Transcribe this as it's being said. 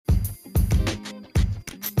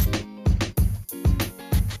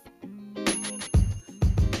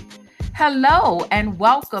Hello, and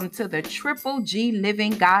welcome to the Triple G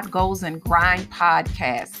Living God Goals and Grind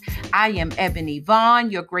podcast. I am Ebony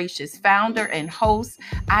Vaughn, your gracious founder and host.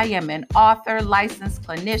 I am an author, licensed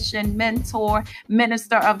clinician, mentor,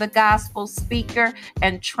 minister of the gospel, speaker,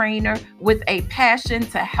 and trainer with a passion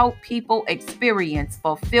to help people experience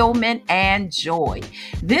fulfillment and joy.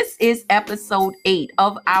 This is episode 8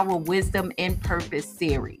 of our Wisdom in Purpose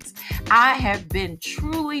series. I have been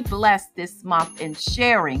truly blessed this month in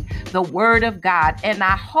sharing the Word of God, and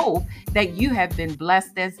I hope that you have been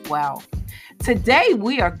blessed as well. Today,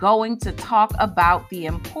 we are going to talk about the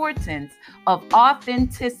importance of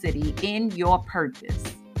authenticity in your purpose.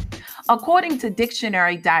 According to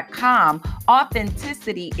dictionary.com,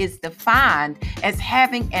 authenticity is defined as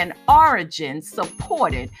having an origin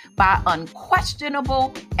supported by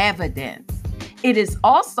unquestionable evidence. It is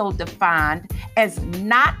also defined as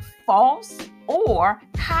not false or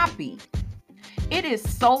copied. It is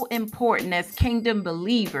so important as kingdom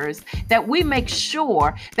believers that we make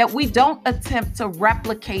sure that we don't attempt to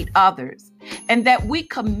replicate others and that we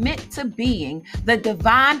commit to being the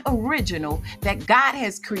divine original that God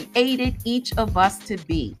has created each of us to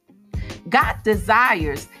be. God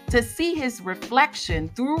desires to see his reflection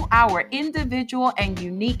through our individual and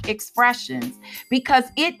unique expressions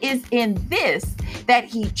because it is in this that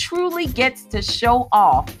he truly gets to show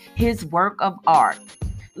off his work of art.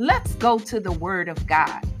 Let's go to the Word of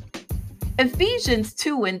God. Ephesians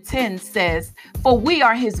 2:10 says, "For we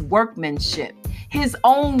are his workmanship, his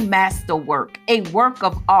own masterwork, a work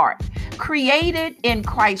of art, created in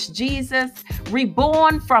Christ Jesus,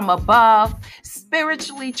 reborn from above,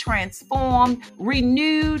 spiritually transformed,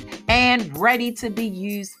 renewed, and ready to be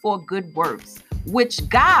used for good works, which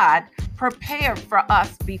God prepared for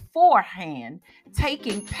us beforehand,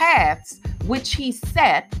 taking paths which he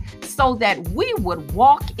set so that we would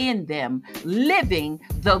walk in them, living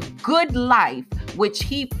the good life which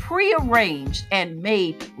he prearranged and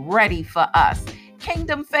made ready for us."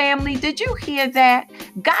 Kingdom family, did you hear that?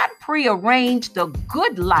 God prearranged the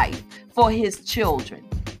good life for his children.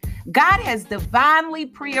 God has divinely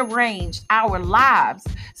prearranged our lives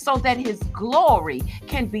so that his glory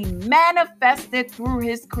can be manifested through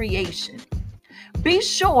his creation. Be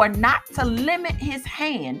sure not to limit his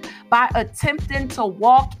hand by attempting to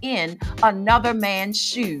walk in another man's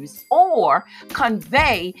shoes or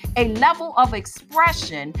convey a level of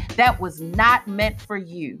expression that was not meant for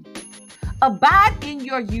you. Abide in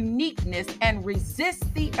your uniqueness and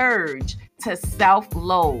resist the urge to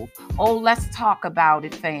self-loathe. Oh, let's talk about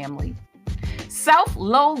it, family.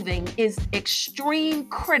 Self-loathing is extreme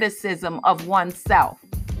criticism of oneself.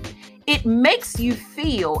 It makes you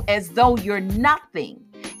feel as though you're nothing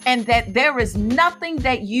and that there is nothing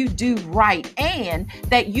that you do right and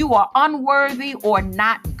that you are unworthy or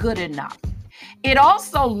not good enough. It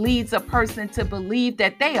also leads a person to believe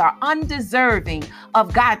that they are undeserving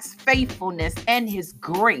of God's faithfulness and his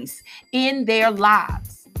grace in their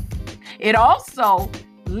lives. It also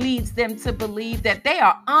leads them to believe that they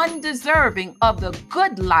are undeserving of the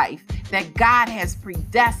good life that God has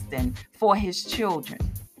predestined for his children.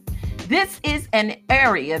 This is an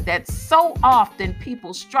area that so often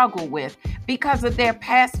people struggle with because of their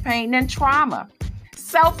past pain and trauma.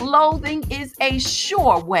 Self-loathing is a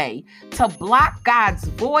sure way to block God's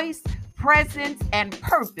voice, presence, and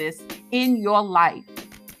purpose in your life.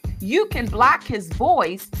 You can block his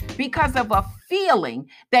voice because of a feeling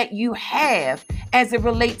that you have as it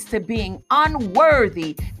relates to being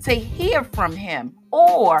unworthy to hear from him,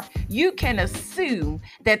 or you can assume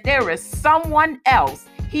that there is someone else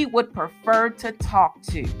he would prefer to talk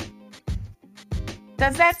to.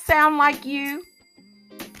 Does that sound like you?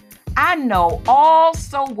 I know all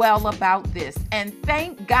so well about this, and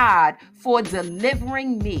thank God for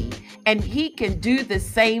delivering me, and he can do the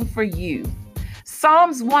same for you.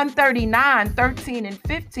 Psalms 139:13 and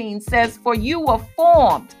 15 says, "For you were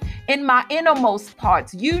formed in my innermost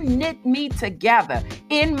parts. You knit me together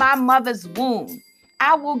in my mother's womb.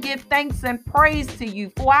 I will give thanks and praise to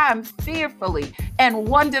you, for I am fearfully and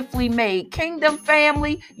wonderfully made." Kingdom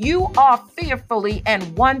family, you are fearfully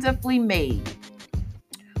and wonderfully made.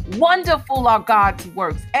 Wonderful are God's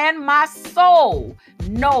works, and my soul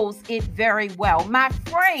knows it very well. My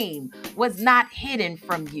frame was not hidden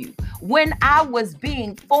from you when I was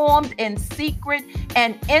being formed in secret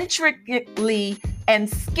and intricately and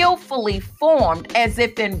skillfully formed, as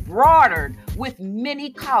if embroidered with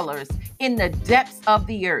many colors in the depths of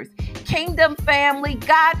the earth. Kingdom family,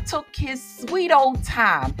 God took his sweet old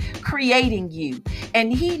time creating you,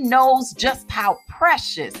 and he knows just how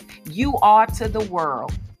precious you are to the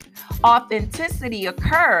world. Authenticity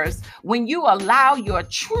occurs when you allow your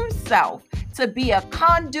true self to be a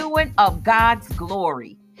conduit of God's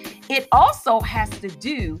glory. It also has to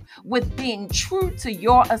do with being true to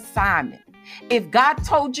your assignment. If God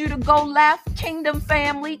told you to go left, kingdom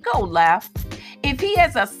family, go left. If he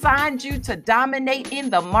has assigned you to dominate in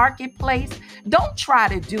the marketplace, don't try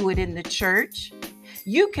to do it in the church.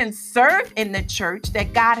 You can serve in the church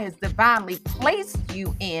that God has divinely placed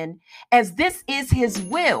you in, as this is his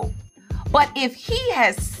will. But if he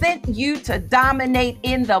has sent you to dominate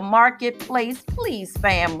in the marketplace, please,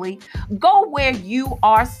 family, go where you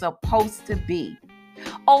are supposed to be.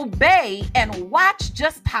 Obey and watch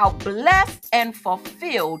just how blessed and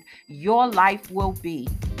fulfilled your life will be.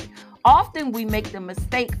 Often we make the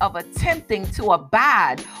mistake of attempting to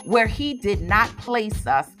abide where he did not place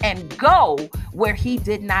us and go where he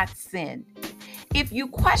did not send. If you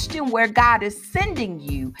question where God is sending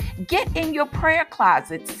you, get in your prayer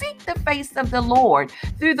closet. Seek the face of the Lord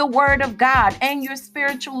through the word of God and your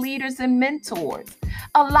spiritual leaders and mentors.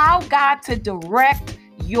 Allow God to direct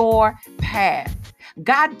your path.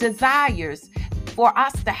 God desires for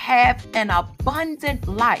us to have an abundant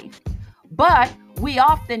life, but we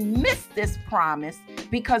often miss this promise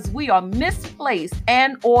because we are misplaced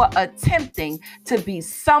and or attempting to be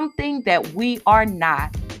something that we are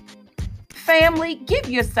not. Family, give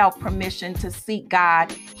yourself permission to seek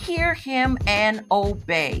God, hear him, and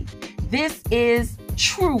obey. This is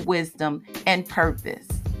true wisdom and purpose.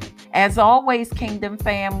 As always, Kingdom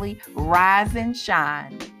family, rise and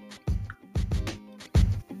shine.